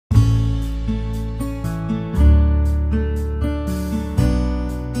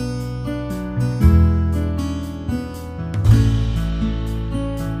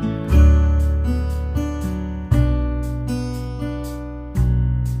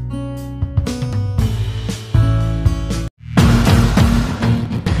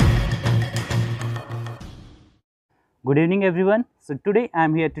Good evening everyone. So today I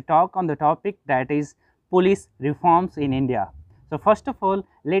am here to talk on the topic that is police reforms in India. So first of all,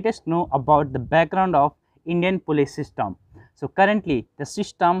 let us know about the background of Indian police system. So currently the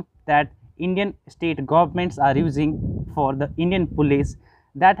system that Indian state governments are using for the Indian police,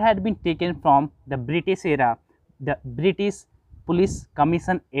 that had been taken from the British era, the British Police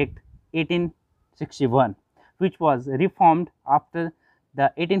Commission Act 1861, which was reformed after the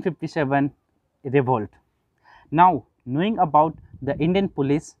 1857 revolt. Now, knowing about the Indian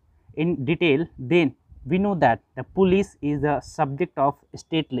police in detail, then we know that the police is the subject of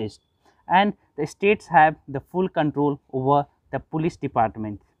state list and the states have the full control over the police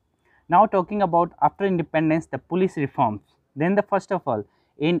department. Now, talking about after independence, the police reforms. Then the first of all,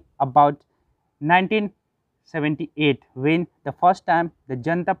 in about 1978, when the first time the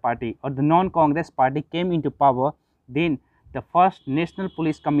Janata Party or the non-Congress party came into power, then the first National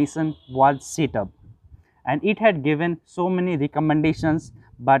Police Commission was set up, and it had given so many recommendations,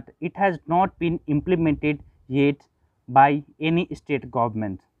 but it has not been implemented yet by any state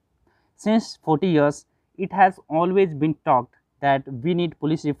government. Since 40 years, it has always been talked that we need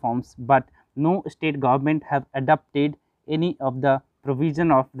police reforms, but no state government have adopted any of the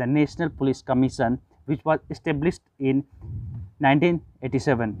provision of the National Police Commission, which was established in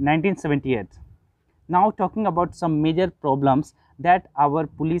 1978. Now talking about some major problems that our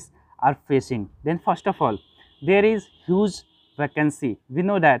police are facing. Then first of all, there is huge vacancy. We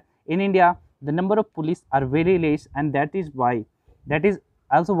know that in India the number of police are very less, and that is why, that is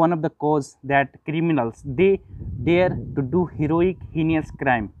also one of the cause that criminals they dare to do heroic heinous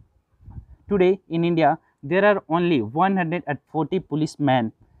crime. Today in India there are only 140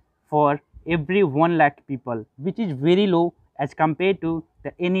 policemen for every 1 lakh people, which is very low as compared to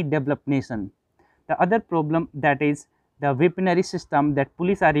the any developed nation. The other problem, that is the weaponry system that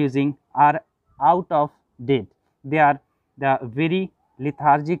police are using are out of date. They are the very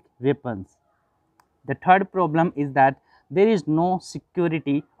lethargic weapons. The third problem is that there is no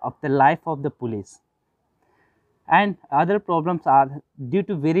security of the life of the police. And other problems are due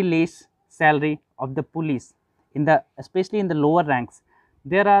to very less salary of the police, in the especially in the lower ranks.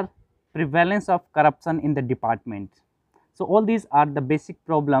 There are prevalence of corruption in the department. So all these are the basic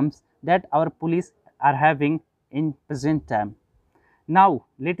problems that our police are having in present time. Now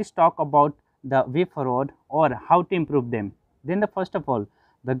let us talk about the way forward or how to improve them. Then the first of all,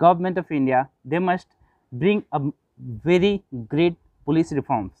 the government of India, they must bring a very great police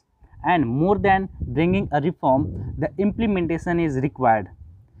reforms, and more than bringing a reform, the implementation is required,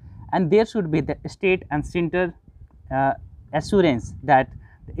 and there should be the state and center assurance that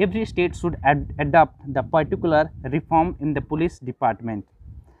every state should adopt the particular reform in the police department,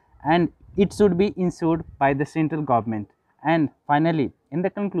 and it should be ensured by the central government. And finally, in the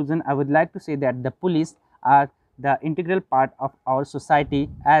conclusion, I would like to say that the police are the integral part of our society,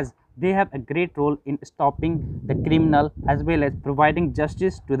 as they have a great role in stopping the criminal as well as providing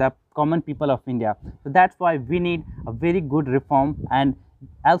justice to the common people of India. So that's why we need a very good reform and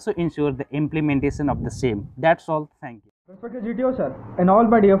also ensure the implementation of the same. That's all. Thank you. Respected GTO sir and all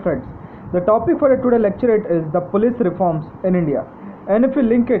my dear friends, the topic for the today lecturette is the police reforms in India. And if we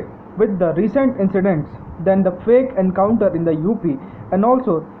link it with the recent incidents, then the fake encounter in the UP and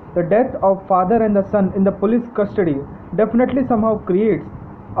also the death of father and the son in the police custody definitely somehow creates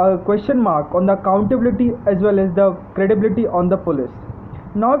a question mark on the accountability as well as the credibility on the police.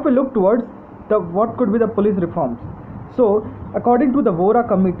 Now if we look towards the what could be the police reforms. So according to the Vora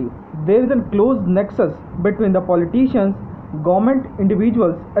committee, there is a close nexus between the politicians, government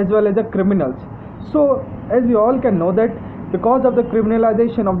individuals as well as the criminals. So as we all can know that because of the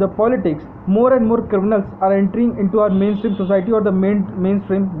criminalization of the politics, more and more criminals are entering into our mainstream society or the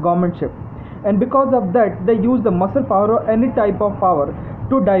mainstream governmentship, and because of that they use the muscle power or any type of power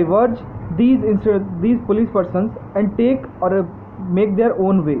to diverge these police persons and take or make their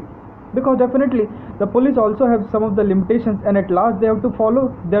own way, because definitely the police also have some of the limitations and at last they have to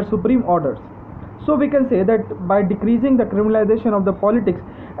follow their supreme orders. So we can say that by decreasing the criminalization of the politics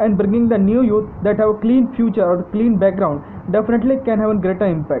and bringing the new youth that have a clean future or clean background definitely can have a greater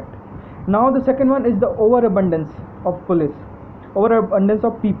impact. Now the second one is the overabundance of police, overabundance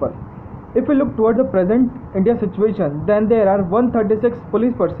of people. If we look towards the present India situation, then there are 136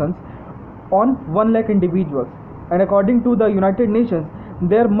 police persons on 1 lakh individuals, and according to the United Nations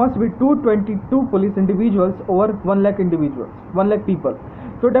there must be 222 police individuals over 1 lakh individuals, 1 lakh people.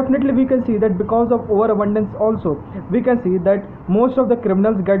 So definitely we can see that because of overabundance also, we can see that most of the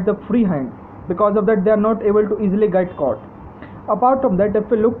criminals get the free hand. Because of that they are not able to easily get caught. Apart from that, if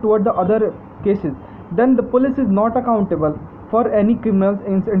we look toward the other cases, then the police is not accountable for any criminal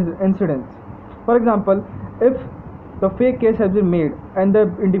incidents. For example, if the fake case has been made and the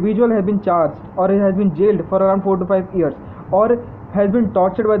individual has been charged or has been jailed for around 4 to 5 years or has been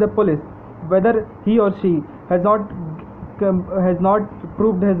tortured by the police, whether he or she has not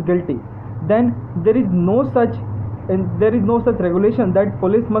proved his guilty, then there is no such regulation that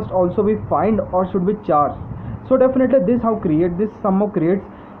police must also be fined or should be charged. So definitely this somehow creates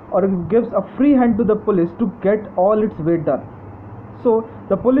or gives a free hand to the police to get all its weight done. So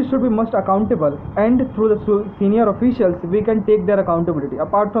the police should be most accountable, and through the senior officials we can take their accountability.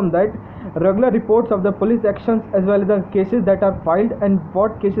 Apart from that, regular reports of the police actions as well as the cases that are filed and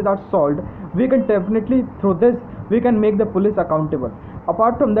what cases are solved, we can definitely, through this we can make the police accountable.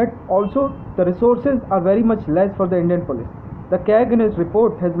 Apart from that, also the resources are very much less for the Indian police. The CAG in his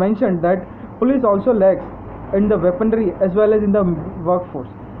report has mentioned that police also lacks in the weaponry as well as in the workforce.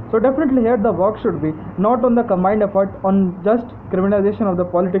 So definitely here the work should be not on the combined effort on just criminalization of the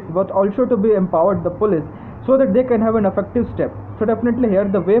politics, but also to be empowered the police so that they can have an effective step. So definitely here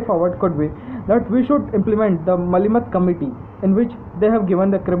the way forward could be that we should implement the Malimat committee, in which they have given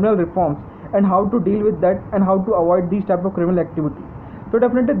the criminal reforms and how to deal with that and how to avoid these type of criminal activities. So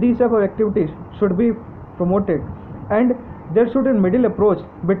definitely these type of activities should be promoted, and there should be a middle approach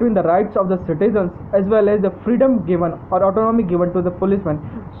between the rights of the citizens as well as the freedom given or autonomy given to the policemen,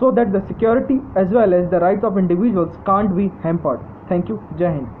 so that the security as well as the rights of individuals can't be hampered. Thank you.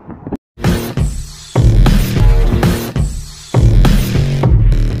 Jai Hind.